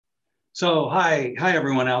So hi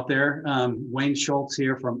everyone out there. Wayne Schultz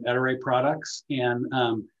here from Ettore Products, and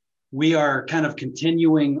we are kind of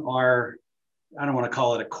continuing our, I don't want to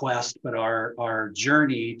call it a quest, but our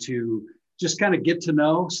journey to just kind of get to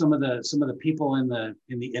know some of the people in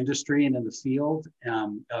the industry and in the field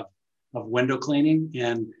of window cleaning.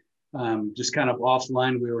 And just kind of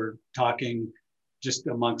offline, we were talking just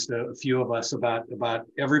amongst a few of us about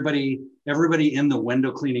everybody in the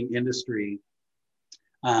window cleaning industry.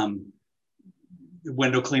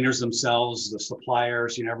 Window cleaners themselves, the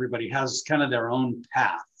suppliers, everybody has kind of their own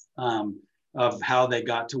path of how they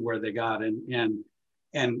got to where they got. And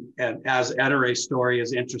as Ettore's story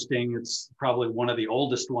is interesting, it's probably one of the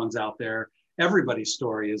oldest ones out there. Everybody's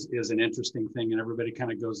story is an interesting thing, and everybody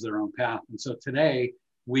kind of goes their own path. And so today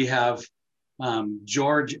we have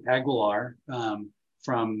George Aguilar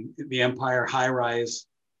from the Empire High Rise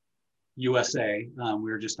USA.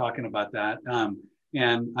 We were just talking about that.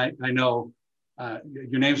 And I know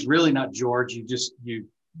your name's really not George.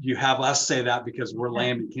 You have us say that because we're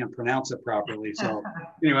lame and can't pronounce it properly. So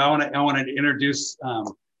anyway, I want to introduce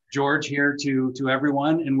George here to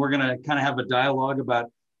everyone, and we're going to kind of have a dialogue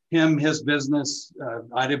about him, his business,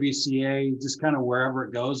 IWCA, just kind of wherever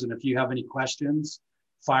it goes. And if you have any questions,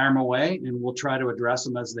 fire them away, and we'll try to address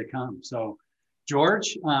them as they come. So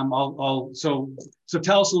George, so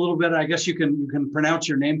tell us a little bit. I guess you can pronounce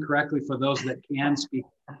your name correctly for those that can speak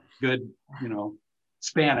good,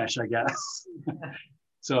 Spanish, I guess.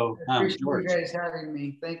 So, Appreciate George. you guys having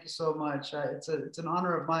me. Thank you so much. It's an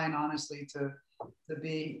honor of mine, honestly, to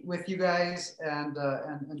be with you guys and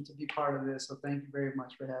to be part of this. So thank you very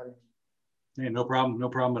much for having me. Hey, no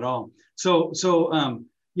problem at all. So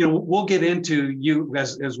we'll get into you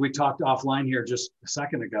as we talked offline here just a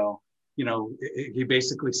second ago. He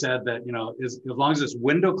basically said that as long as it's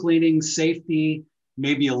window cleaning, safety,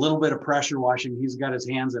 maybe a little bit of pressure washing, he's got his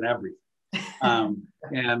hands in everything.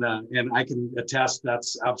 And I can attest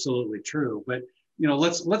that's absolutely true. But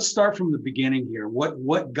let's start from the beginning here.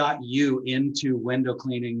 What got you into window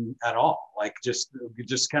cleaning at all? Like just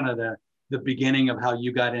kind of the beginning of how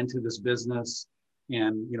you got into this business,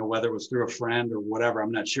 and whether it was through a friend or whatever,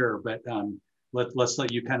 I'm not sure. But let's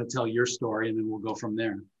let you kind of tell your story, and then we'll go from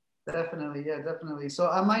there. Definitely, yeah, definitely.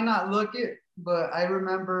 So I might not look it, but I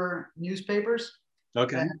remember newspapers.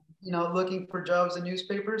 Okay. And, looking for jobs in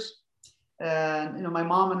newspapers. And, my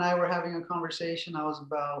mom and I were having a conversation. I was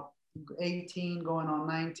about 18, going on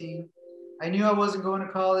 19. I knew I wasn't going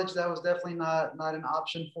to college. That was definitely not an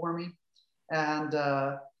option for me. And,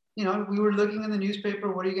 we were looking in the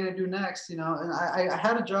newspaper, what are you going to do next? And I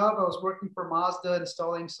had a job. I was working for Mazda,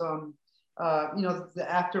 installing some, the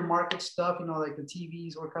aftermarket stuff, like the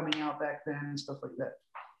TVs were coming out back then and stuff like that.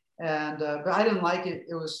 And, but I didn't like it.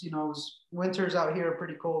 It was winters out here are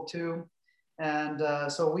pretty cold too. And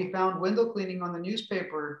so we found window cleaning on the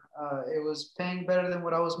newspaper. It was paying better than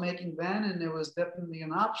what I was making then, and it was definitely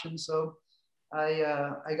an option. So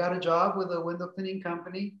I got a job with a window cleaning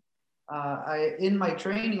company. In my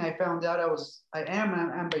training, I found out I am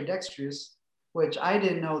ambidextrous, which I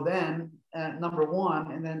didn't know then, number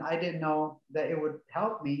one, and then I didn't know that it would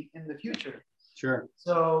help me in the future. Sure.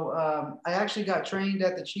 So I actually got trained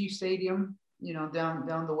at the Chiefs Stadium,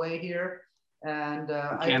 down the way here. And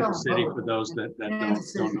Kansas City, for those that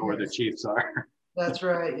don't know where the Chiefs are. That's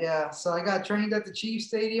right. Yeah. So I got trained at the Chiefs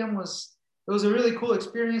Stadium. It was a really cool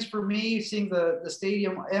experience for me, seeing the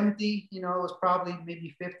stadium empty. It was probably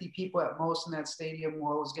maybe 50 people at most in that stadium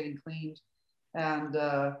while it was getting cleaned. And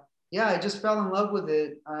yeah, I just fell in love with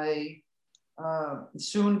it. I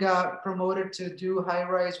soon got promoted to do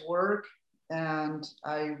high-rise work. And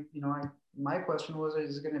my question was,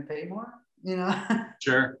 is it going to pay more?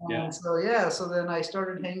 Sure. Yeah. So then I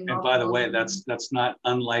started hanging out. And by the way, that's not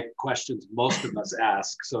unlike questions most of us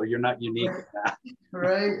ask. So you're not unique with that.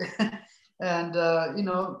 Right. And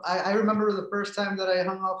I remember the first time that I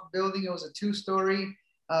hung off a building. It was a 2-story.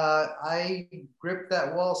 I gripped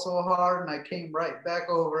that wall so hard, and I came right back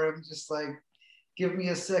over him, just like, give me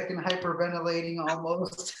a second, hyperventilating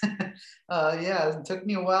almost. Yeah, it took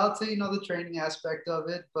me a while to, the training aspect of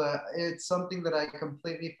it, but it's something that I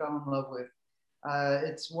completely fell in love with.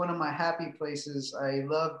 It's one of my happy places. I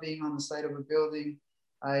love being on the side of a building.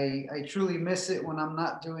 I truly miss it when I'm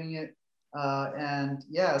not doing it. And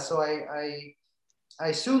yeah, so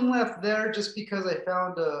I soon left there just because I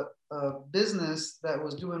found a business that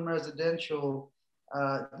was doing residential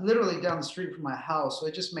literally down the street from my house. So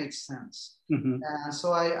it just made sense. Mm-hmm. And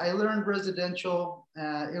so I learned residential.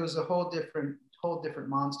 It was a whole different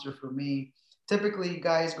monster for me. Typically,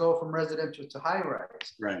 guys go from residential to high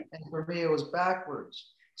rise. Right. And for me, it was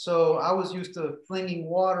backwards. So I was used to flinging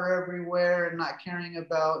water everywhere and not caring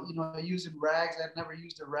about, using rags. I'd never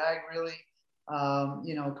used a rag really.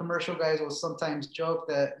 Commercial guys will sometimes joke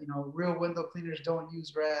that, real window cleaners don't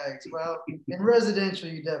use rags. Well, in residential,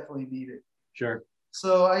 you definitely need it. Sure.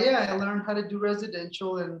 So I learned how to do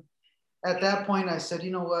residential. And at that point I said, you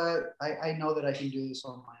know what, I know that I can do this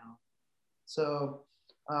on my own. So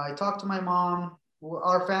I talked to my mom.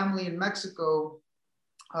 Our family in Mexico,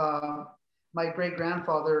 my great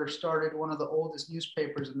grandfather started one of the oldest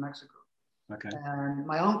newspapers in Mexico. Okay. And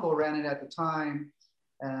my uncle ran it at the time.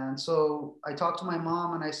 And so I talked to my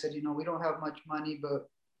mom and I said, we don't have much money, but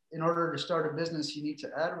in order to start a business, you need to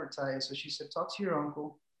advertise. So she said, talk to your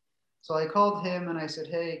uncle. So I called him and I said,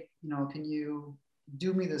 hey, can you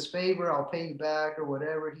do me this favor? I'll pay you back or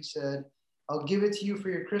whatever. He said, I'll give it to you for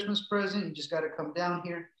your Christmas present. You just got to come down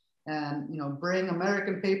here and, bring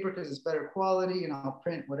American paper because it's better quality, and I'll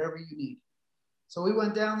print whatever you need. So we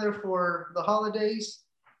went down there for the holidays.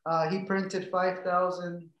 He printed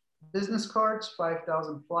 5,000 business cards,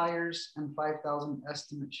 5,000 flyers, and 5,000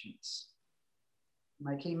 estimate sheets. And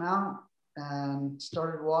I came out and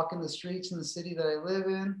started walking the streets in the city that I live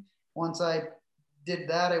in. Once I did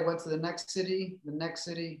that, I went to the next city,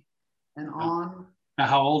 and on. Now,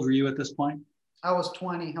 how old were you at this point? I was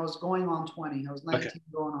 20. I was going on 20. I was 19 okay.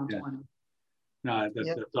 Going on 20. No,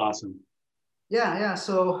 that's awesome. Yeah.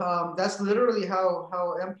 So that's literally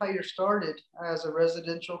how Empire started, as a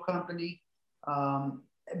residential company.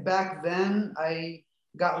 Back then, I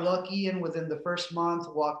got lucky and within the first month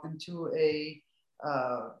walked into a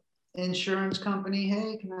insurance company.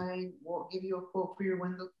 Hey, can I give you a quote for your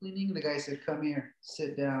window cleaning? The guy said, come here,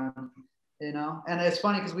 sit down, And it's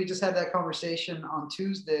funny because we just had that conversation on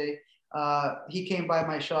Tuesday. He came by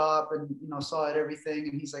my shop and, saw it, everything.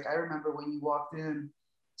 And he's like, I remember when you walked in.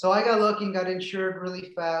 So I got lucky and got insured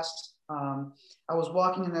really fast. I was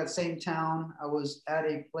walking in that same town. I was at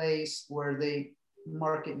a place where they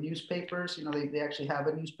market newspapers. They actually have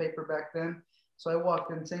a newspaper back then. So I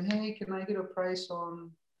walked in saying, hey, can I get a price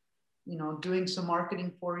on, doing some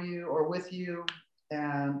marketing for you or with you?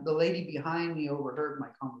 And the lady behind me overheard my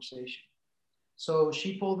conversation. So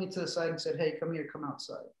she pulled me to the side and said, hey, come here, come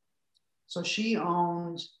outside. So she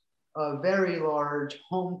owns a very large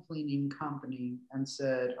home cleaning company and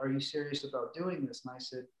said, are you serious about doing this? And I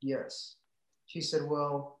said, yes. She said,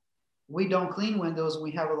 well, we don't clean windows.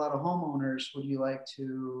 We have a lot of homeowners. Would you like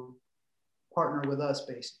to partner with us,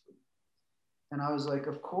 basically? And I was like,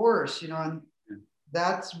 of course, and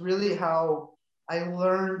that's really how I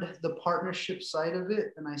learned the partnership side of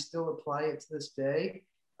it. And I still apply it to this day.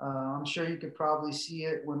 I'm sure you could probably see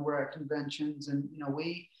it when we're at conventions. And,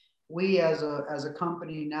 we as a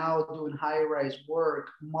company now doing high-rise work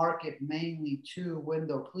market mainly to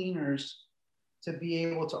window cleaners to be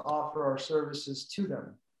able to offer our services to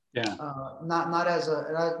them. Yeah. Not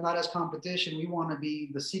as competition. We want to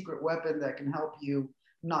be the secret weapon that can help you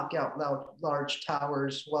knock out large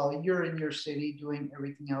towers while you're in your city doing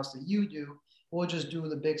everything else that you do. We'll just do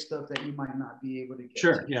the big stuff that you might not be able to get.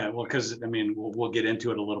 Sure. To. Yeah. Well, because we'll get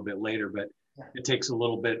into it a little bit later, but it takes a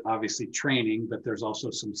little bit, obviously, training, but there's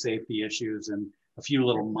also some safety issues and a few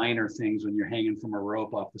little minor things when you're hanging from a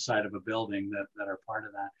rope off the side of a building that are part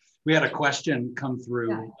of that. We had a question come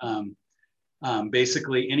through. Yeah.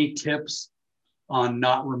 Basically, any tips on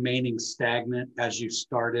not remaining stagnant as you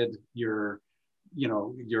started your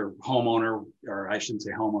homeowner, or I shouldn't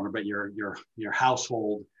say homeowner, but your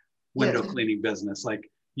household window cleaning business? Like,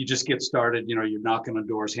 you just get started, you're knocking on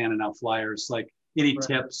doors, handing out flyers. Like, any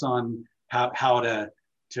tips on how to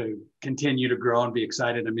continue to grow and be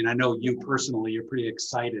excited? I know you personally, you're a pretty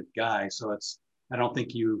excited guy, so I don't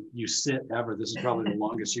think you sit ever. This is probably the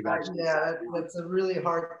longest you've actually sat. That's a really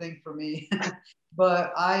hard thing for me.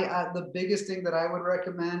 But the biggest thing that I would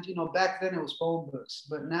recommend, back then it was phone books,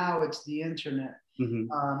 but now it's the internet.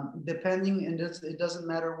 Mm-hmm. Depending, and it doesn't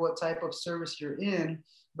matter what type of service you're in,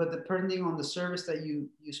 but depending on the service that you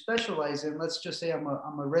specialize in, let's just say I'm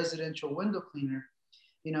a residential window cleaner.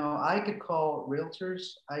 I could call realtors,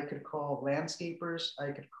 I could call landscapers,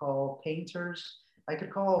 I could call painters, I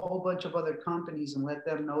could call a whole bunch of other companies and let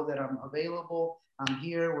them know that I'm available. I'm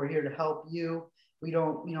here. We're here to help you. We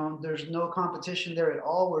don't, there's no competition there at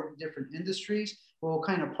all. We're in different industries. We'll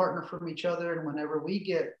kind of partner from each other. And whenever we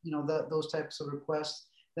get, those types of requests,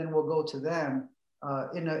 then we'll go to them.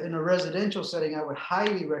 In a residential setting, I would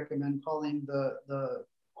highly recommend calling the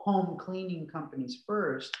home cleaning companies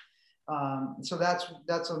first. So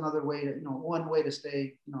that's another way to, one way to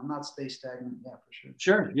stay, not stay stagnant. Yeah, for sure.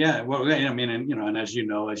 Sure. Yeah. Well, and as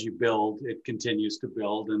you build, it continues to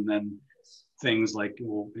build. And then things like,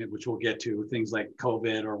 which we'll get to, things like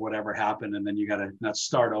COVID or whatever happened, and then you got to not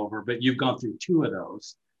start over. But you've gone through two of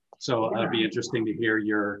those, so it'd be interesting to hear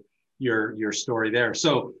your story there.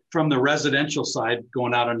 So from the residential side,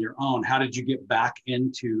 going out on your own, how did you get back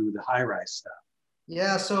into the high-rise stuff?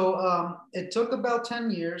 Yeah, so it took about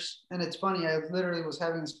 10 years. And it's funny, I literally was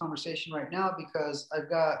having this conversation right now because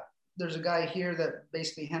there's a guy here that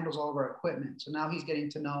basically handles all of our equipment. So now he's getting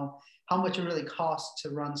to know how much it really costs to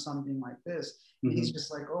run something like this. And he's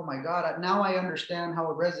just like, oh my God, now I understand how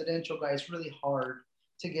a residential guy is really hard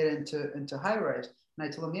to get into high rise. And I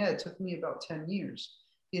told him, yeah, it took me about 10 years,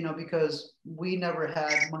 because we never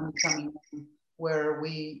had money coming in where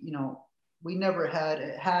we never have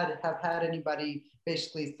had anybody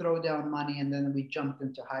basically throw down money and then we jumped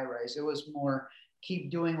into high rise. It was more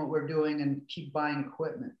keep doing what we're doing and keep buying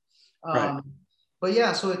equipment. Right. But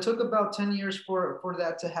yeah, so it took about 10 years for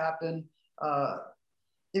that to happen.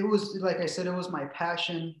 It was, like I said, it was my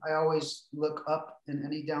passion. I always look up in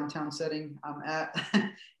any downtown setting I'm at,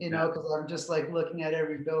 because I'm just like looking at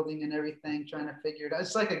every building and everything, trying to figure it out.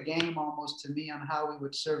 It's like a game almost to me on how we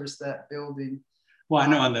would service that building. Well, I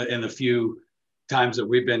know in the few times that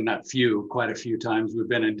we've been, quite a few times, we've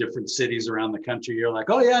been in different cities around the country. You're like,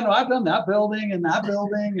 oh yeah, no, I've done that building and that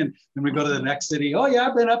building. And then we go to the next city. Oh yeah,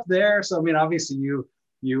 I've been up there. So, I mean, obviously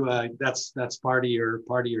that's part of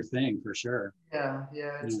your thing for sure. Yeah.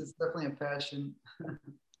 It's definitely a passion.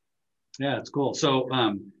 Yeah, it's cool. So,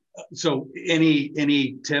 so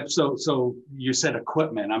any tips? So you said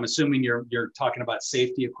equipment. I'm assuming you're talking about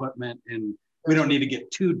safety equipment, and we don't need to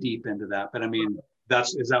get too deep into that, but I mean,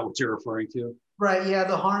 is that what you're referring to? Right. Yeah.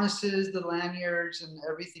 The harnesses, the lanyards, and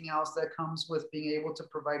everything else that comes with being able to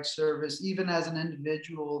provide service, even as an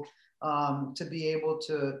individual, to be able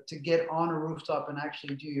to get on a rooftop and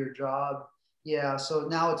actually do your job. Yeah. So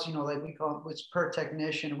now it's, like we call it, it's per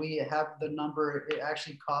technician. We have the number it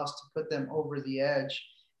actually costs to put them over the edge.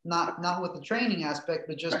 Not with the training aspect,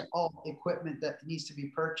 but just all equipment that needs to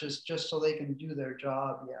be purchased just so they can do their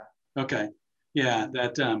job. Yeah. Okay. Yeah.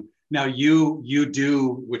 That now you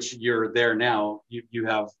do, which you're there now. You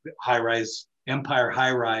have Empire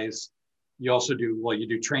High Rise. You also do, well, you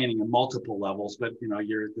do training at multiple levels, but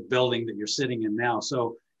you're the building that you're sitting in now.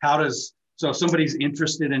 So if somebody's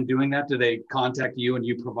interested in doing that, do they contact you and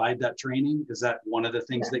you provide that training? Is that one of the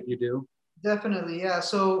things that you do? Definitely, yeah.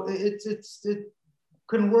 So it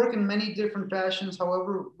can work in many different fashions,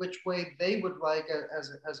 however, which way they would like as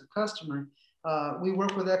a customer. We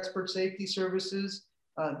work with Expert Safety Services.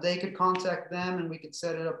 They could contact them and we could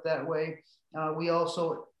set it up that way. We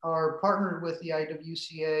also are partnered with the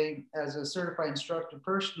IWCA as a certified instructor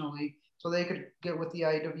personally, so they could get with the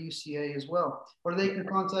IWCA as well. Or they can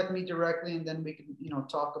contact me directly and then we can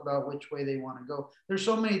talk about which way they want to go. There's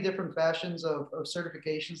so many different fashions of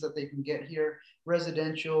certifications that they can get here: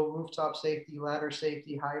 residential, rooftop safety, ladder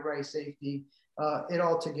safety, high-rise safety, it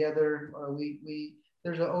all together.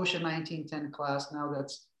 There's an OSHA 1910 class now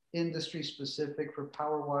that's industry specific for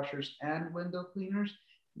power washers and window cleaners.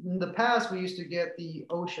 In the past, we used to get the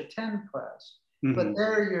OSHA 10 class, but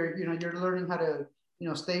there you're learning how to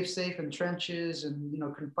stay safe in trenches and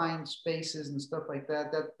confined spaces and stuff like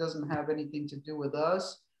that. That doesn't have anything to do with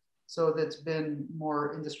us. So that's been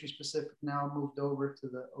more industry specific now, moved over to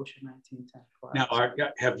the OSHA 1910 class.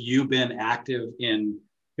 Now, have you been active in,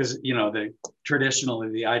 because traditionally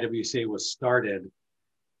the IWCA was started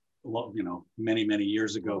many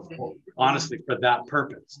years ago, honestly, for that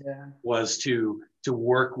purpose, was to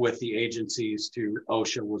work with the agencies.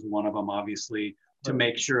 OSHA was one of them, obviously, to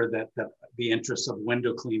make sure that the interests of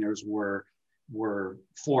window cleaners were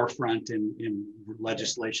forefront in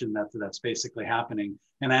legislation that's basically happening.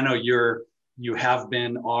 And I know you have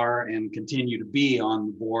been, are, and continue to be on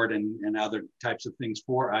the board and other types of things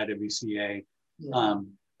for IWCA.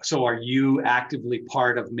 So are you actively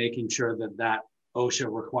part of making sure that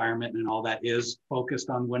OSHA requirement and all that is focused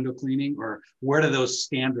on window cleaning, or where do those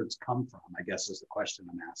standards come from, I guess is the question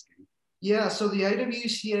I'm asking. Yeah, so the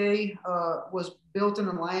IWCA was built in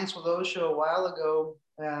alliance with OSHA a while ago,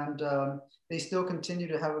 and they still continue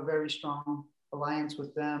to have a very strong alliance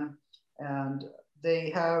with them. And they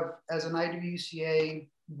have, as an IWCA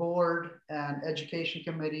board and education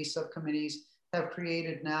committee, subcommittees, have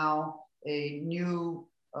created now a new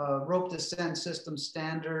rope descent system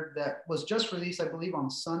standard that was just released, I believe, on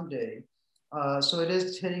Sunday. So it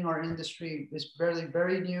is hitting our industry. It's very,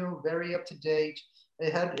 very new, very up to date.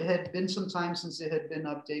 It had been some time since it had been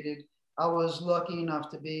updated. I was lucky enough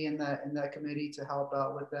to be in that committee to help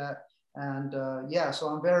out with that. And so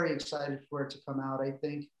I'm very excited for it to come out. I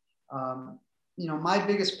think, my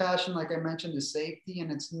biggest passion, like I mentioned, is safety,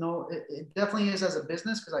 and it definitely is as a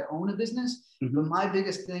business because I own a business. Mm-hmm. But my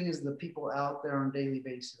biggest thing is the people out there on a daily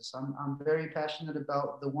basis. I'm very passionate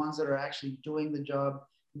about the ones that are actually doing the job,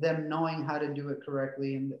 them knowing how to do it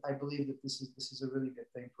correctly, and I believe that this is a really good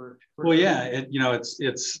thing for well, yeah,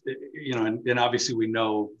 and obviously we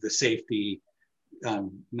know the safety,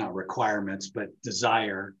 not requirements, but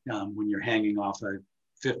desire when you're hanging off a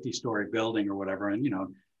 50-story building or whatever. And,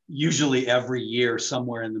 usually every year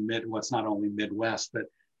somewhere in what's not only Midwest, but,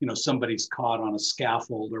 somebody's caught on a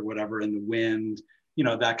scaffold or whatever in the wind,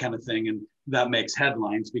 that kind of thing. And that makes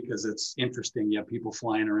headlines because it's interesting. You have people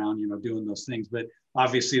flying around, doing those things. But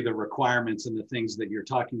obviously the requirements and the things that you're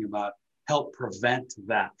talking about help prevent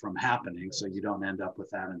that from happening. So you don't end up with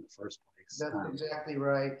that in the first place. That's exactly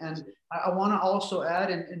right. And I want to also add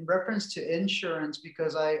in reference to insurance,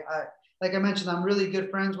 because I like I mentioned, I'm really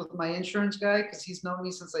good friends with my insurance guy because he's known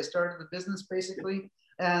me since I started the business basically.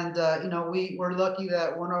 And, we're lucky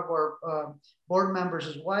that one of our board members,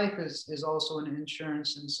 his wife is also in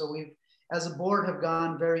insurance. And so we've, as a board, have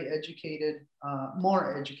gone very educated,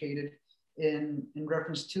 more educated in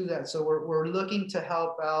reference to that. So we're looking to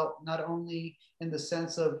help out not only in the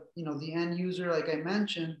sense of, the end user, like I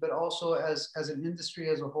mentioned, but also as an industry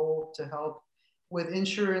as a whole to help with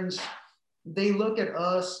insurance. They look at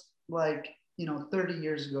us like, 30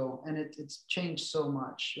 years ago, and it's changed so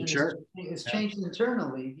much. And sure. It's changed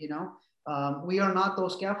internally, we are not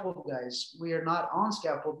those scaffold guys. We are not on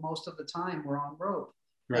scaffold most of the time. We're on rope.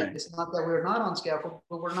 Right. It's not that we're not on scaffold,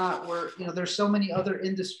 but there's so many other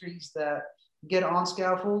industries that get on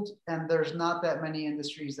scaffold, and there's not that many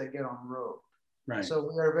industries that get on rope. Right. So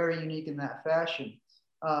we are very unique in that fashion.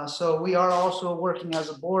 So we are also working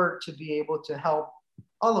as a board to be able to help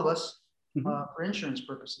all of us for insurance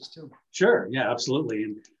purposes too. Sure. Yeah, absolutely.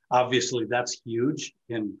 And obviously that's huge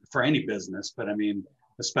for any business, but I mean,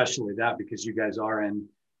 especially that because you guys are in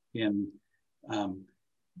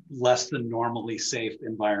less than normally safe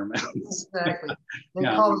environments. Exactly. They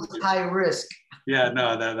call it high risk. Yeah,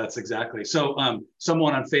 no, that's exactly. So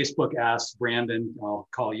someone on Facebook asked, Brandon, I'll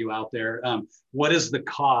call you out there. What is the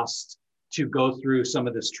cost to go through some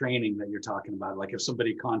of this training that you're talking about? Like if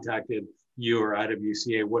somebody contacted you or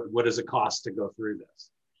IWCA, what does it cost to go through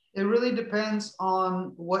this? It really depends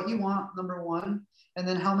on what you want, number one, and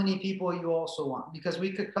then how many people you also want, because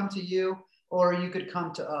we could come to you or you could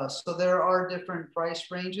come to us. So there are different price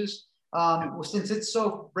ranges. Since it's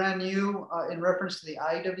so brand new in reference to the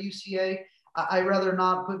IWCA, I'd rather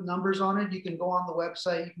not put numbers on it. You can go on the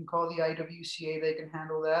website, you can call the IWCA, they can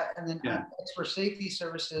handle that. And then Expert Safety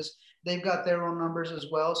Services, they've got their own numbers as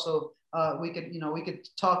well. So we could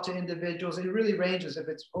talk to individuals. It really ranges. If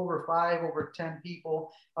it's over 5, over 10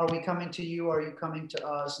 people, are we coming to you? Are you coming to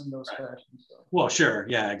us? And those questions. So. Well, sure.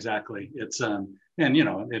 Yeah, exactly. It's, and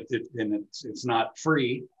it's not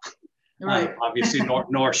free. Right. Obviously,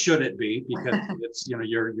 nor should it be, because it's,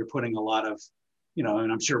 you're putting a lot of,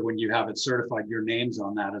 and I'm sure when you have it certified, your name's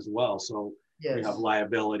on that as well. So yes. You have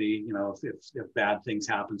liability, if bad things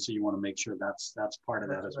happen. So you want to make sure that's part of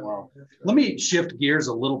that as well. Right. Let me shift gears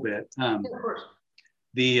a little bit. Of course.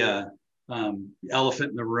 The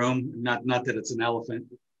elephant in the room, not that it's an elephant.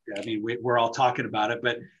 I mean, we're all talking about it,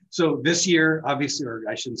 but so this year, obviously, or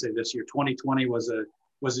I shouldn't say this year, 2020 was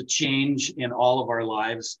a change in all of our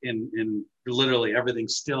lives, in literally everything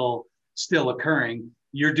still occurring.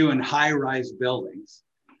 You're doing high-rise buildings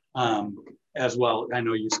as well. I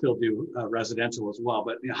know you still do residential as well,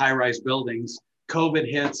 but high-rise buildings,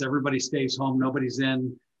 COVID hits, everybody stays home, nobody's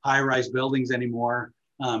in high-rise buildings anymore.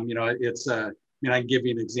 I can give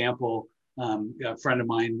you an example. A friend of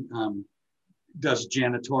mine does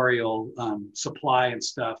janitorial supply and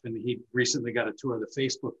stuff, and he recently got a tour of the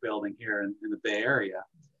Facebook building here in the Bay Area.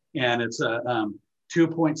 And it's a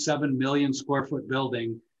 2.7 million square foot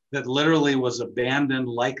building that literally was abandoned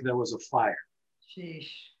like there was a fire. Sheesh.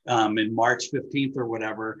 In March 15th or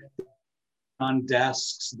whatever. On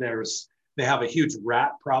desks, they have a huge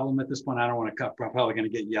rat problem at this point. I don't want to probably going to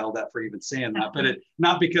get yelled at for even saying that, but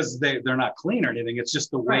not because they're not clean or anything. It's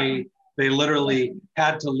just the way they literally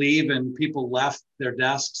had to leave, and people left their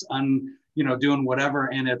desks doing whatever.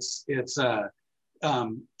 And it's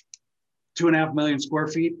 2.5 million square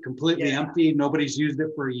feet, completely empty. Nobody's used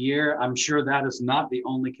it for a year. I'm sure that is not the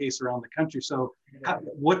only case around the country. So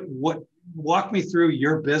walk me through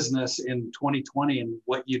your business in 2020 and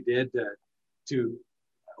what you did to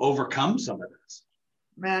overcome some of this.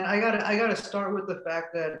 Man, I gotta start with the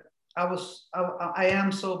fact that I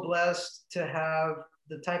am so blessed to have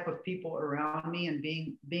the type of people around me, and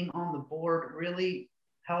being on the board really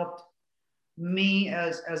helped me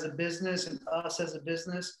as a business and us as a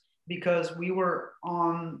business, because we were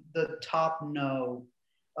on the top know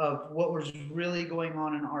of what was really going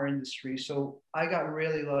on in our industry. So I got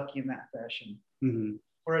really lucky in that fashion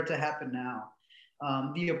for it to happen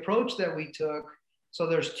now. The approach that we took, so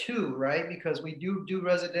there's two, right? Because we do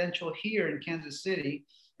residential here in Kansas City,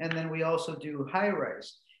 and then we also do high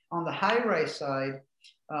rise. On the high rise side,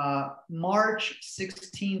 March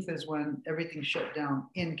 16th is when everything shut down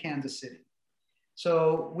in Kansas City.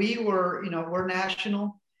 So we were, we're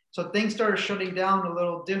national. So things started shutting down a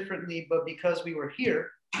little differently, but because we were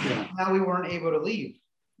here, now we weren't able to leave.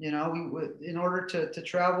 We in order to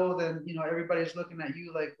travel, then everybody's looking at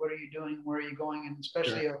you like, what are you doing? Where are you going? And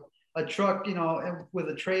especially a truck, with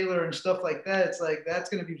a trailer and stuff like that, it's like that's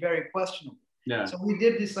going to be very questionable. Yeah. So we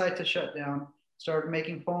did decide to shut down. Started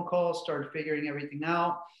making phone calls. Started figuring everything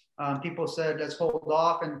out. People said, let's hold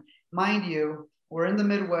off. And mind you, we're in the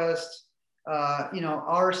Midwest.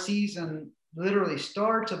 Our season literally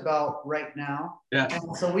starts about right now. Yeah.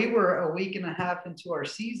 And so we were a week and a half into our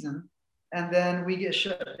season, and then we get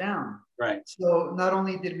shut down. Right. So not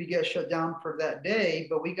only did we get shut down for that day,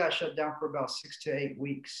 but we got shut down for about 6 to 8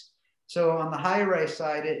 weeks. So on the high rise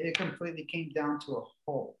side, it completely came down to a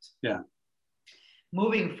halt. Yeah.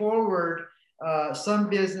 Moving forward, some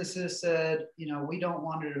businesses said, we don't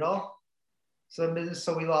want it at all. So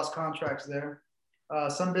we lost contracts there.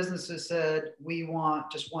 Some businesses said, we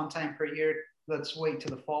want just one time per year. Let's wait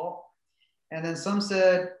till the fall. And then some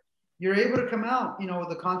said, you're able to come out, with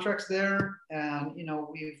the contracts there, and,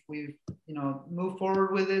 we've moved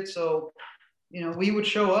forward with it. So, we would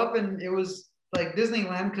show up, and it was like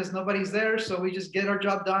Disneyland because nobody's there. So we just get our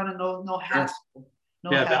job done, and no hassle.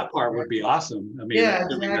 No hassle. That part would be awesome. I mean, yeah,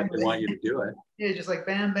 exactly. That they want you to do it. Yeah, just like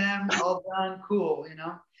bam, bam, all done, cool,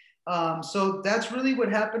 So that's really what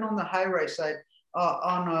happened on the high rise side.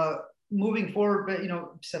 Moving forward, but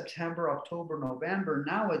September, October, November,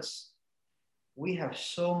 now we have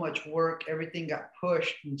so much work. Everything got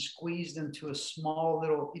pushed and squeezed into a small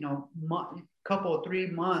little, couple of 3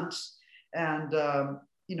 months. And,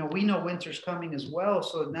 we know winter's coming as well.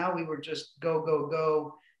 So now we were just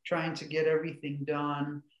go, trying to get everything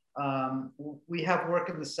done. We have work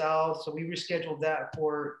in the South. So we rescheduled that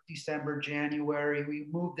for December, January. We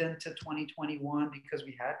moved into 2021 because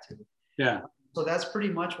we had to. Yeah. So that's pretty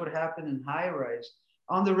much what happened in high rise.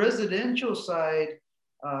 On the residential side,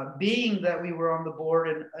 being that we were on the board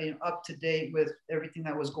and up to date with everything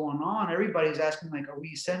that was going on, everybody's asking like, are we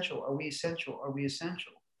essential? Are we essential? Are we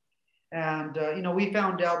essential? And, we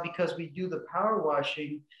found out because we do the power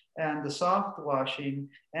washing and the soft washing,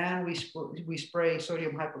 and we spray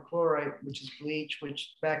sodium hypochlorite, which is bleach,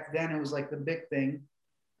 which back then it was like the big thing.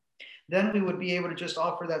 Then we would be able to just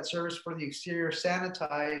offer that service for the exterior,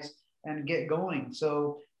 sanitize, and get going.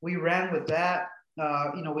 So we ran with that.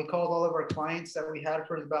 We called all of our clients that we had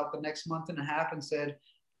for about the next month and a half and said,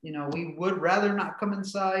 we would rather not come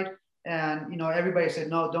inside. And, everybody said,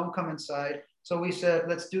 no, don't come inside. So we said,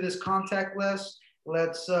 let's do this contactless. Let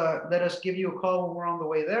us give you a call when we're on the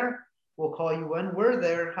way there. We'll call you when we're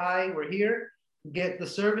there. Hi, we're here. Get the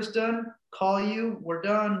service done. Call you. We're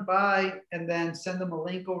done. Bye. And then send them a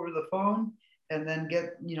link over the phone, and then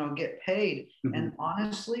get paid. Mm-hmm. And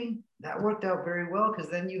honestly, that worked out very well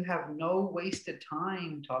because then you have no wasted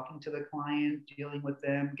time talking to the client, dealing with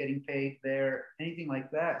them, getting paid there, anything like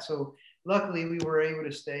that. So luckily we were able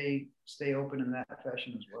to stay open in that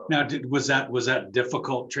fashion as well. Now, was that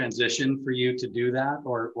difficult transition for you to do that,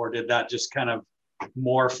 or did that just kind of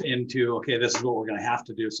morph into, okay, this is what we're going to have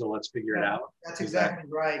to do, so let's figure it out? That's exactly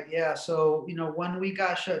right. Yeah. So, when we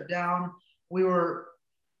got shut down,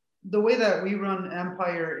 the way that we run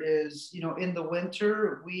Empire is, in the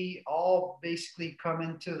winter, we all basically come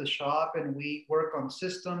into the shop and we work on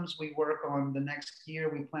systems. We work on the next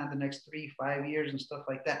year. We plan the next 3-5 years and stuff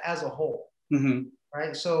like that as a whole. Mm-hmm.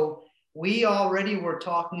 Right. So we already were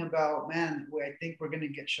talking about, man, I think we're going to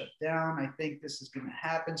get shut down. I think this is going to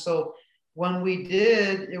happen. So when we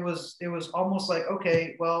did, it was almost like,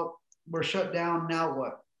 okay, well, we're shut down. Now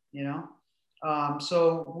what?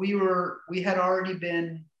 So we had already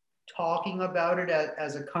been talking about it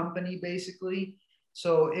as a company, basically.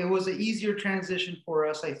 So it was an easier transition for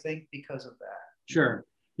us, I think, because of that. Sure.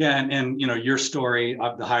 Yeah. And your story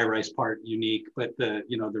of the high rise part unique, but the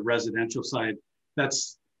residential side,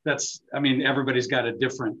 that's, I mean, everybody's got a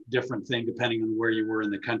different thing depending on where you were in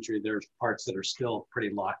the country. There's parts that are still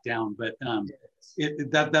pretty locked down, but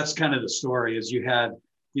that's kind of the story is you had,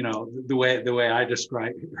 the way I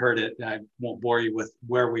heard it, I won't bore you with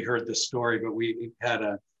where we heard this story, but we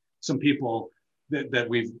had some people that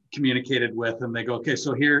we've communicated with, and they go, okay,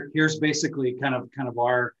 so here's basically kind of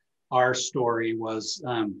our story was,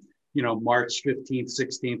 March 15th,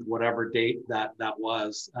 16th, whatever date that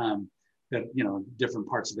was, that, different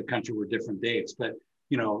parts of the country were different dates, but,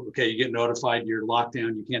 okay, you get notified, you're locked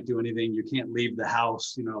down, you can't do anything, you can't leave the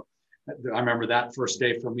house. I remember that first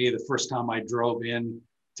day for me, the first time I drove in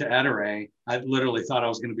to Ettore, I literally thought I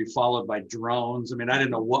was going to be followed by drones. I mean, I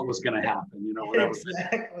didn't know what was going to happen, whatever.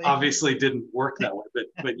 Exactly. Obviously didn't work that way,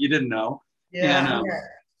 but you didn't know. Yeah.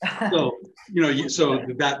 And so,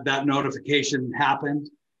 that notification happened.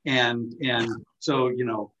 And so,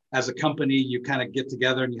 as a company, you kind of get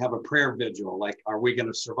together and you have a prayer vigil. Like, are we going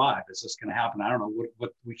to survive? Is this going to happen? I don't know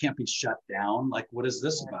what we can't be shut down. Like, what is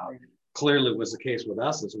this about? Clearly was the case with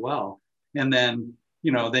us as well. And then,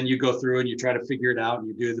 then you go through and you try to figure it out and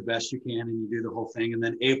you do the best you can and you do the whole thing. And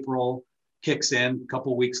then April kicks in a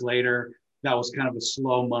couple of weeks later. That was kind of a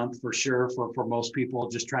slow month for sure for most people,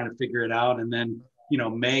 just trying to figure it out. And then,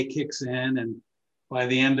 May kicks in, and by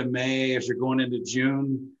the end of May, as you're going into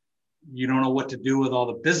June, you don't know what to do with all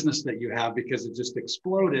the business that you have because it just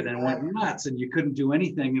exploded and went nuts and you couldn't do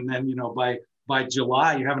anything. And then, by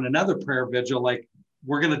July, you're having another prayer vigil, like,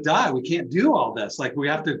 we're going to die. We can't do all this. Like, we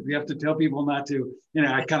have to tell people not to,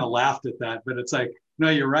 I kind of laughed at that, but it's like, no,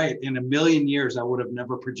 you're right. In a million years, I would have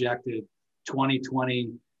never projected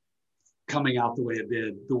 2020 coming out the way it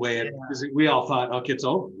did, because we all thought, okay, it's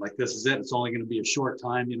over. Like, this is it. It's only going to be a short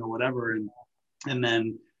time, whatever. And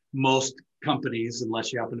then most companies,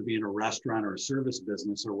 unless you happen to be in a restaurant or a service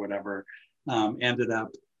business or whatever, ended up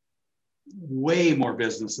way more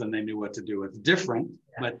business than they knew what to do with. Different,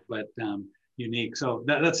 but unique. So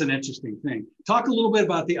that's an interesting thing. Talk a little bit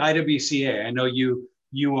about the IWCA. I know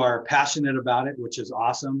you are passionate about it, which is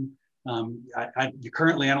awesome. You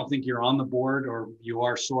currently, I don't think you're on the board, or you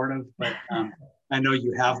are sort of, but I know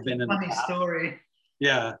you have been in the past. Story.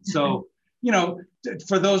 Yeah. So,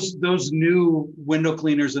 for those new window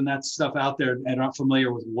cleaners and that stuff out there and aren't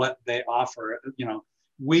familiar with what they offer,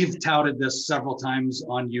 we've touted this several times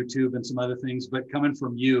on YouTube and some other things, but coming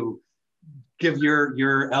from you, give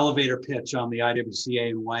your elevator pitch on the IWCA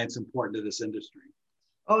and why it's important to this industry.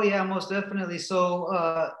 Oh yeah, most definitely. So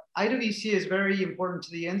IWCA is very important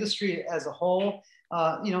to the industry as a whole.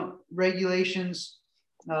 Regulations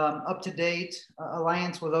up to date,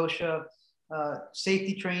 alliance with OSHA,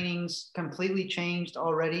 safety trainings completely changed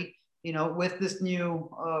already. With this new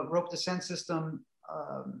rope descent system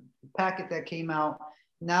packet that came out,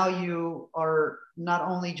 now you are not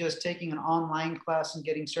only just taking an online class and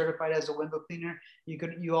getting certified as a window cleaner,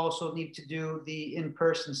 you also need to do the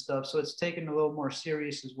in-person stuff. So it's taken a little more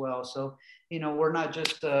serious as well. So, we're not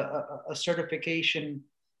just a certification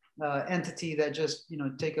entity that just,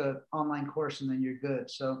 take an online course and then you're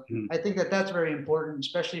good. So I think that's very important,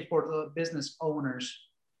 especially for the business owners.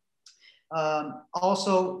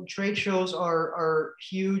 Also, trade shows are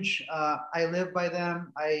huge. I live by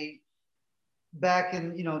them. Back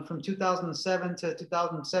in, from 2007 to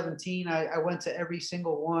 2017, I went to every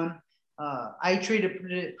single one. I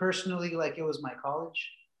treated it personally like it was my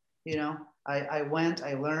college. I went,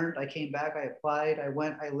 I learned, I came back, I applied, I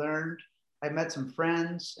went, I learned, I met some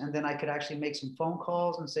friends, and then I could actually make some phone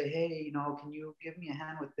calls and say, hey, can you give me a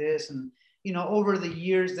hand with this? And, over the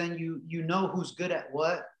years, then you know who's good at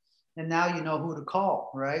what, and now you know who to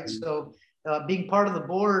call, right? Mm-hmm. So being part of the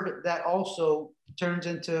board, that also turns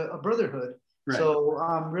into a brotherhood. Right. So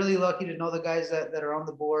I'm really lucky to know the guys that are on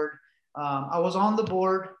the board. I was on the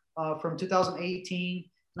board from 2018,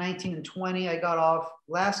 19, and 20. I got off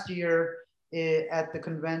last year at the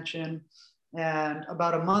convention. And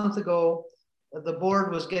about a month ago, the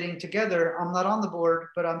board was getting together. I'm not on the board,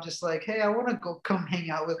 but I'm just like, hey, I want to come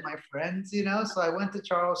hang out with my friends, So I went to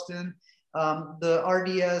Charleston. The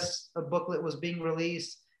RDS booklet was being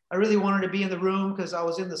released. I really wanted to be in the room because I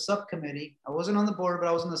was in the subcommittee. I wasn't on the board, but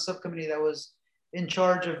I was in the subcommittee that was in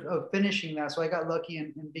charge of finishing that. So I got lucky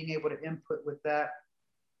in being able to input with that.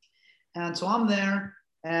 And so I'm there.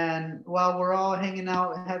 And while we're all hanging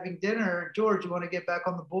out and having dinner, George, you want to get back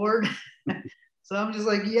on the board? So I'm just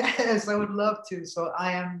like, yes, I would love to. So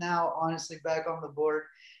I am now honestly back on the board.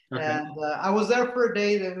 Okay. And I was there for a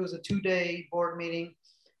day. It was a 2-day board meeting.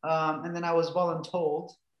 And then I was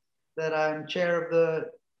voluntold that I'm chair of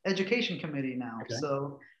the education committee now. Okay.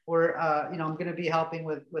 So we're, I'm going to be helping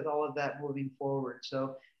with all of that moving forward.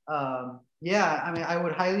 So yeah, I mean, I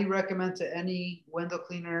would highly recommend to any window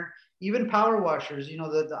cleaner, even power washers,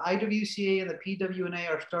 the IWCA and the PWNA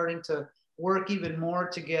are starting to work even more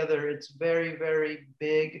together. It's very, very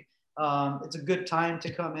big. It's a good time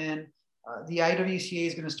to come in. The IWCA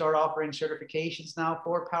is going to start offering certifications now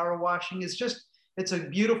for power washing. It's a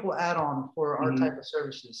beautiful add-on for our type of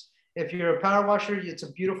services. if you're a power washer, it's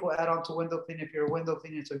a beautiful add-on to window clean. If you're a window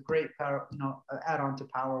cleaner, it's a great add-on to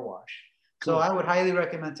power wash. Cool. So I would highly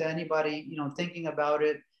recommend to anybody, thinking about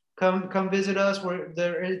it, come visit us. We're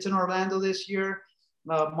there. It's in Orlando this year,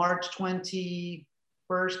 March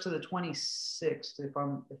 21st to the 26th, if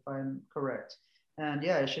I'm correct. And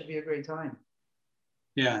yeah, it should be a great time.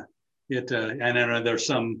 Yeah, and I know there's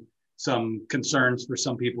some concerns for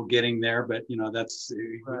some people getting there, but that's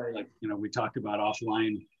right. Like we talked about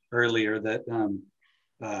offline earlier that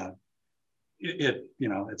at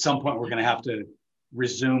some point we're going to have to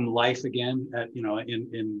resume life again at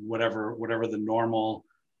in whatever the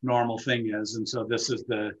normal thing is, and so this is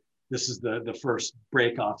the first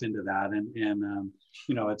break off into that, and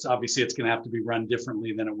it's obviously it's going to have to be run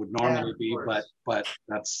differently than it would normally be, but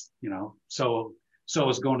that's so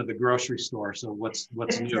is going to the grocery store. So what's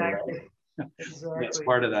new, right? Exactly. That's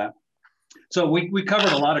part of that. So we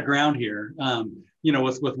covered a lot of ground here,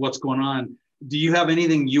 with what's going on. Do you have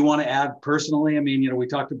anything you want to add personally? I mean, we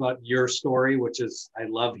talked about your story, which is, I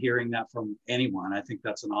love hearing that from anyone. I think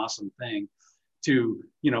that's an awesome thing to,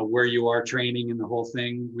 where you are training and the whole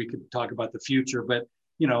thing. We could talk about the future, but,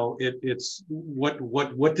 it's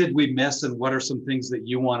what did we miss, and what are some things that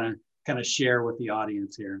you want to kind of share with the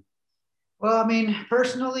audience here? Well, I mean,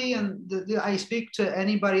 personally, and I speak to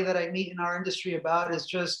anybody that I meet in our industry about, is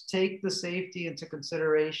just take the safety into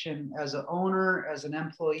consideration as an owner, as an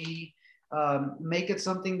employee. Make it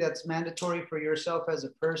something that's mandatory for yourself as a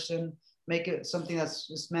person. Make it something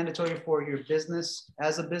that's mandatory for your business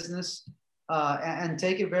as a business, and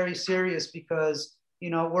take it very serious, because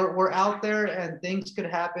we're out there and things could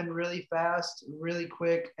happen really fast, really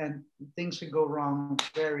quick, and things could go wrong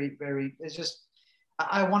very, very. It's just,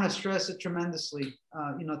 I want to stress it tremendously,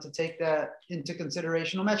 to take that into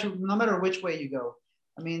consideration, no matter which way you go.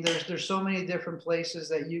 I mean, there's so many different places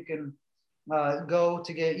that you can go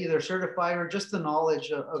to get either certified or just the knowledge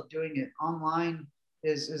of doing it. Online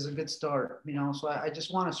is a good start, so I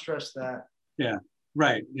just want to stress that. Yeah,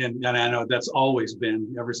 right. And I know that's always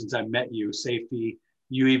been, ever since I met you, safety.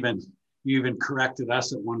 You even corrected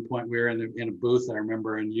us at one point. We were in a booth, I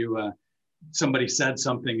remember, and somebody said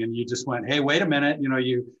something and you just went, hey, wait a minute,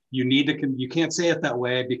 you need to, you can't say it that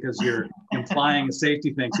way because you're implying a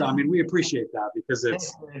safety thing. So, I mean, we appreciate that, because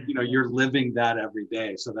it's, you're living that every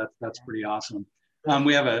day. So that's pretty awesome.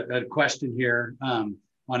 We have a question here on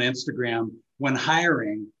Instagram. When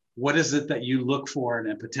hiring, what is it that you look for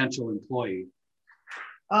in a potential employee?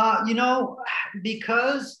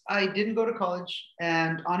 Because I didn't go to college,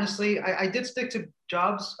 and honestly, I did stick to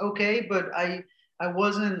jobs. Okay. But I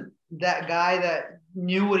wasn't that guy that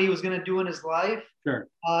knew what he was going to do in his life. Sure.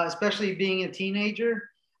 Especially being a teenager.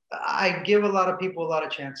 I give a lot of people a lot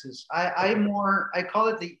of chances. I call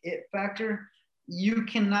it the it factor. You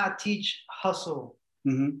cannot teach hustle.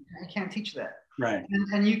 Mm-hmm. You can't teach that. Right.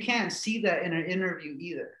 And you can't see that in an interview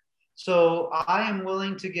either. So I am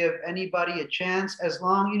willing to give anybody a chance, as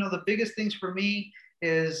long, the biggest things for me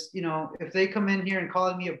is, if they come in here and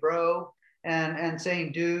calling me a bro and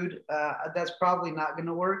saying, dude, that's probably not going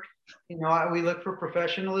to work. We look for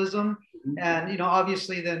professionalism, and,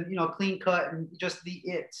 obviously then, clean cut and just the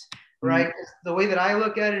it, right? Mm-hmm. The way that I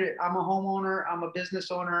look at it, I'm a homeowner, I'm a business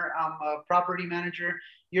owner, I'm a property manager.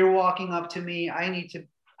 You're walking up to me.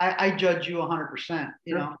 I judge you 100%,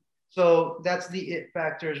 you know? So that's the it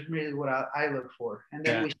factor, is really what I look for. And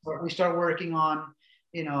then we start working on,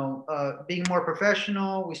 being more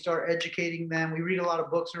professional. We start educating them. We read a lot of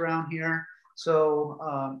books around here. So,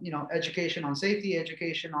 education on safety,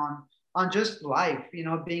 education on just life,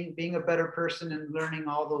 being a better person and learning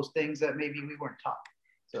all those things that maybe we weren't taught.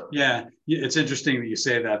 So, yeah, it's interesting that you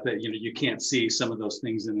say that you can't see some of those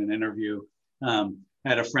things in an interview. I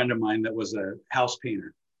had a friend of mine that was a house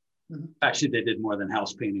painter. Mm-hmm. Actually, they did more than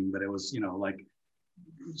house painting, but it was, like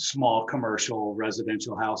small commercial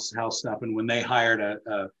residential house stuff. And when they hired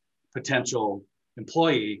a potential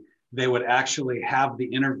employee, they would actually have the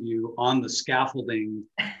interview on the scaffolding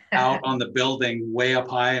out on the building way up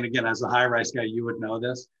high. And again, as a high-rise guy, you would know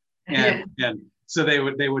this. And so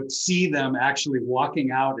they would see them actually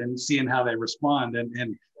walking out and seeing how they respond.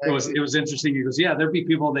 And it was interesting. He goes, yeah, there'd be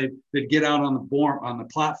people, they'd get out on the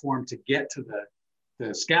platform to get to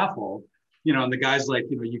the scaffold, and the guy's like,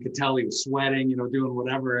 you could tell he was sweating, doing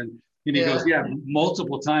whatever. And he goes, yeah,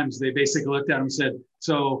 multiple times they basically looked at him and said,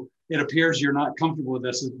 so it appears you're not comfortable with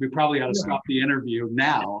this. We probably ought to stop the interview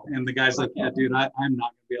now. And the guy's like, yeah, dude, I'm not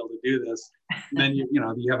gonna be able to do this. And then,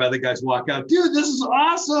 you have other guys walk out, dude, this is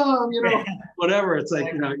awesome, whatever. It's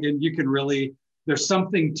like, and you can really, there's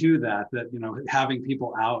something to that, having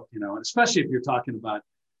people out, especially if you're talking about,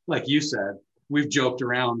 like you said, we've joked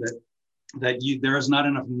around that there is not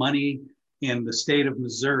enough money in the state of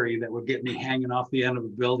Missouri that would get me hanging off the end of a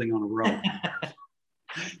building on a rope.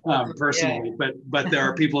 Personally, but there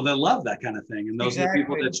are people that love that kind of thing, and those are the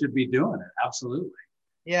people that should be doing it. Absolutely.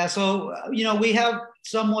 Yeah. So we have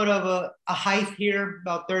somewhat of a height here,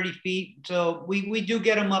 about 30 feet. So we do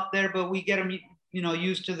get them up there, but we get them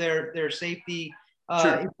used to their safety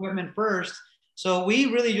equipment first. So we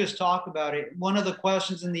really just talk about it. One of the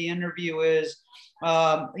questions in the interview is,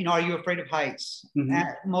 are you afraid of heights?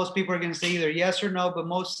 Mm-hmm. Most people are going to say either yes or no, but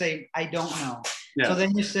most say, I don't know. Yes. So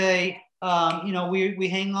then you say, we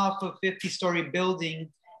hang off a 50-story building,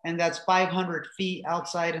 and that's 500 feet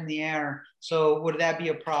outside in the air. So would that be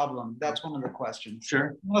a problem? That's one of the questions.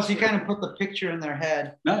 Sure. Well, so you kind of put the picture in their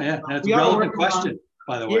head. No, yeah, that's a relevant question,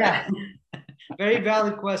 by the way. Yeah, very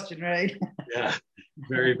valid question, right? Yeah,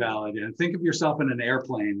 very valid. Yeah. Think of yourself in an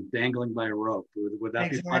airplane dangling by a rope. Would that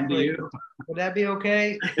be fun to you? Would that be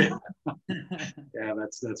okay? Yeah,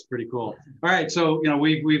 that's pretty cool. All right, so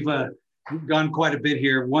we've gone quite a bit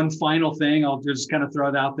here. One final thing, I'll just kind of throw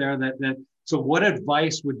it out there so what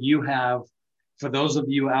advice would you have for those of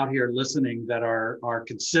you out here listening that are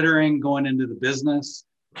considering going into the business,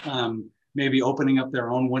 maybe opening up their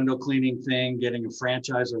own window cleaning thing, getting a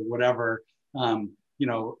franchise or whatever?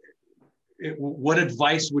 What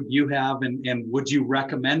advice would you have, and would you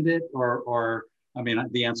recommend it? Or I mean,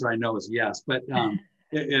 the answer I know is yes, but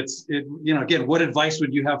again, what advice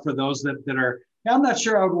would you have for those that are, I'm not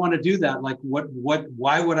sure I would want to do that. Like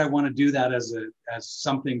why would I want to do that as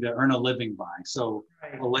something to earn a living by? So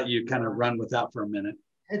right. I'll let you kind of run with that for a minute.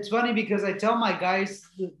 It's funny because I tell my guys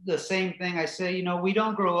the same thing. I say, we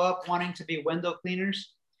don't grow up wanting to be window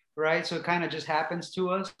cleaners, right? So it kind of just happens to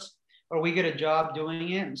us, or we get a job doing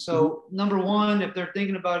it. And so number one, if they're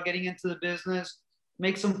thinking about getting into the business,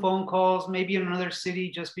 make some phone calls, maybe in another city,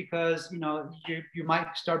 just because, you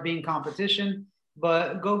might start being competition.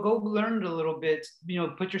 But go learn it a little bit,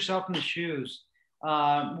 put yourself in the shoes.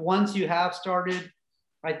 Once you have started,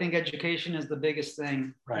 I think education is the biggest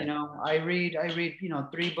thing. Right. I read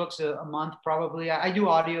 3 books a month, probably. I do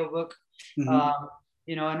audiobook, and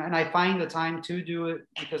I find the time to do it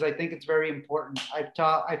because I think it's very important. I've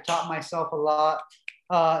taught myself a lot.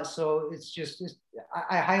 So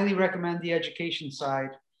I highly recommend the education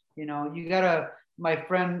side. My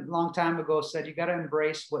friend long time ago said, you gotta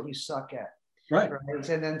embrace what you suck at. Right.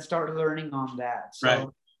 And then start learning on that.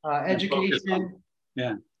 So education,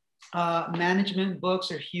 management books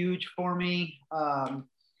are huge for me.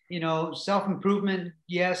 Self-improvement,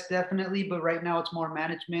 yes, definitely. But right now it's more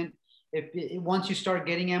management. Once you start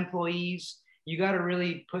getting employees, you got to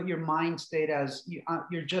really put your mind state as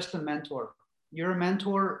you're just a mentor. You're a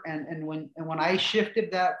mentor. And when I shifted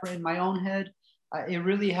that in my own head, it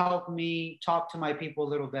really helped me talk to my people a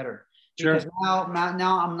little better. Because now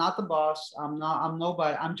I'm not the boss. I'm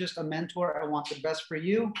nobody. I'm just a mentor. I want the best for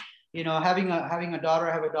you. Having a daughter,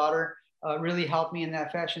 I have a daughter, really helped me in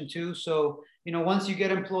that fashion too. So, once you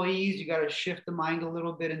get employees, you got to shift the mind a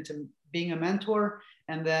little bit into being a mentor,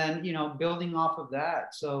 and then, building off of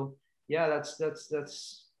that. So yeah, that's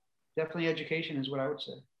definitely education is what I would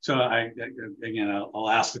say. So I'll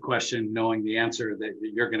ask the question knowing the answer that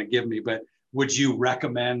you're going to give me, but would you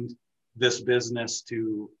recommend this business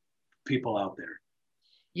to people out there?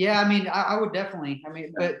 Yeah, I mean, I would definitely. I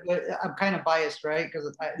mean, but I'm kind of biased, right? Because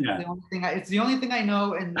it's the only thing I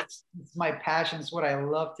know, and it's my passion. It's what I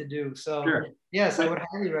love to do. So yes, I would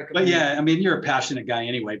highly recommend. But yeah, I mean, you're a passionate guy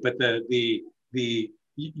anyway. But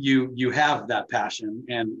you have that passion,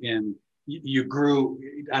 and you grew.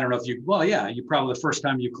 I don't know if you. Well, yeah, you probably the first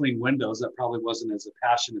time you cleaned windows, that probably wasn't as a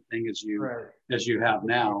passionate thing as you have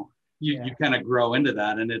now. You kind of grow into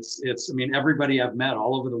that, and it's. I mean, everybody I've met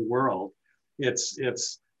all over the world, this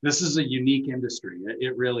is a unique industry.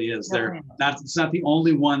 It really is. It's not the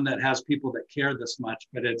only one that has people that care this much,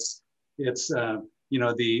 but it's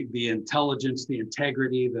the intelligence, the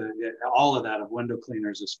integrity, all of that of window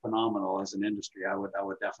cleaners is phenomenal as an industry. I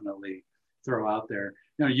would definitely throw out there.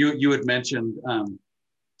 You had mentioned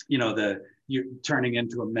you turning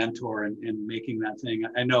into a mentor and making that thing.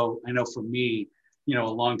 I know for me, a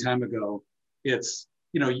long time ago, it's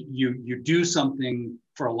you do something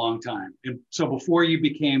for a long time. And so before you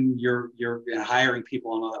became you're hiring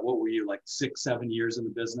people and all that, what were you, like 6-7 years in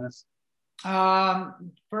the business?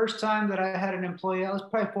 First time that I had an employee, I was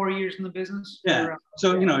probably 4 years in the business. Yeah.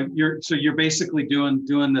 So you're basically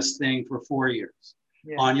doing this thing for 4 years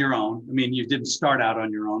on your own. I mean, you didn't start out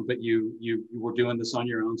on your own, but you were doing this on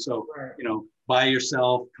your own. So by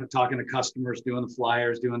yourself, talking to customers, doing the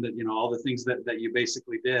flyers, doing all the things that you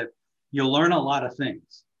basically did. You'll learn a lot of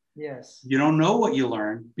things. Yes. You don't know what you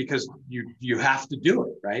learn because you have to do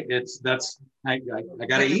it, right? I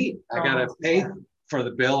got to eat. I got to pay for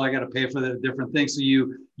the bill. I got to pay for the different things. So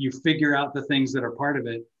you figure out the things that are part of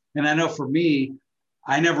it. And I know for me,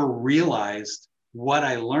 I never realized what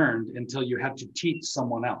I learned until you had to teach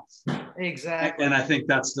someone else. Exactly. And I think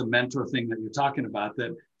that's the mentor thing that you're talking about.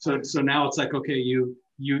 That so now it's like, okay, you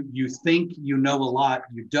think you know a lot,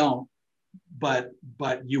 you don't, but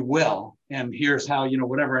you will. And here's how,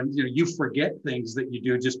 whatever. And you forget things that you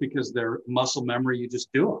do just because they're muscle memory. You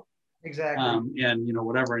just do them. Exactly. And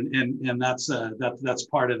whatever. And that's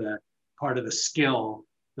part of the skill.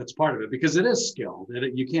 That's part of it, because it is skill.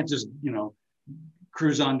 You can't just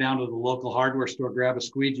cruise on down to the local hardware store, grab a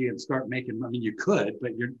squeegee, and start making. I mean, you could,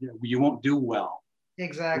 but you won't do well.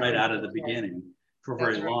 Exactly. Right out of the beginning for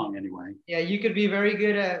very long, anyway. Yeah, you could be very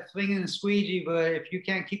good at swinging a squeegee, but if you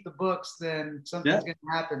can't keep the books, then something's going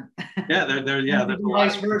to happen. Yeah, there's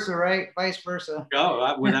vice versa, right? Vice versa.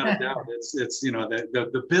 Oh, without a doubt, it's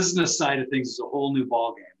the business side of things is a whole new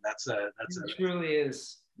ballgame. It truly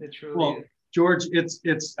is. It truly is. George, it's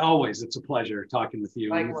a pleasure talking with you.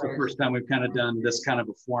 Likewise. It's the first time we've kind of done this kind of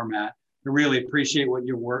a format. I really appreciate what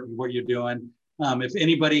you're doing. If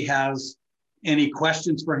anybody has any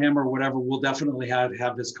questions for him or whatever, we'll definitely have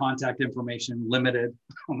his contact information limited.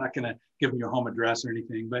 I'm not going to give him your home address or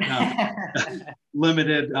anything, but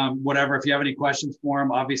limited, whatever. If you have any questions for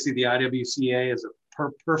him, obviously the IWCA is a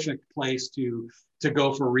perfect place to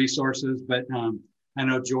go for resources. But I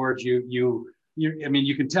know, George, I mean,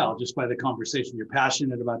 you can tell just by the conversation, you're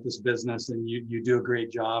passionate about this business, and you do a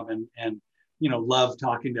great job, and love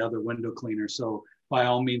talking to other window cleaners. So by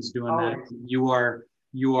all means doing that. You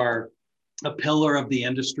are a pillar of the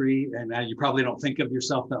industry, and you probably don't think of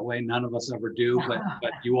yourself that way. None of us ever do, but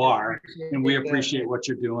you are, and we appreciate what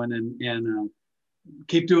you're doing, and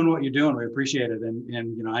keep doing what you're doing. We appreciate it.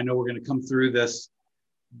 And I know we're going to come through this,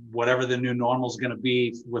 whatever the new normal is going to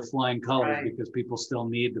be, with flying colors, because people still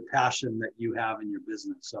need the passion that you have in your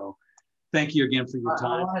business. So thank you again for your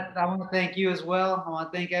time. I want to thank you as well. I want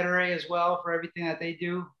to thank Ettore as well for everything that they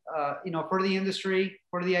do, for the industry,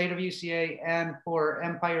 for the IWCA, and for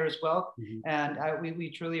Empire as well. Mm-hmm. And we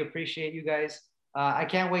truly appreciate you guys. I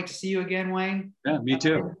can't wait to see you again, Wayne. Yeah, me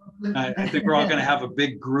too. I think we're all going to have a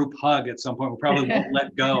big group hug at some point. We probably won't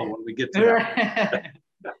let go when we get to that.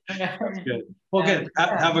 That's good. Well, good.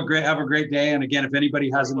 Have a great day. And again, if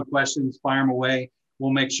anybody has any questions, fire them away.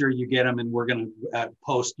 We'll make sure you get them, and we're going to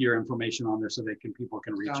post your information on there so people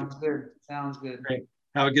can reach you. Sounds good. Great.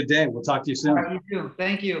 Have a good day. We'll talk to you soon. All right, you too.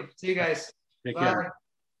 Thank you. See you guys. Take Bye. care.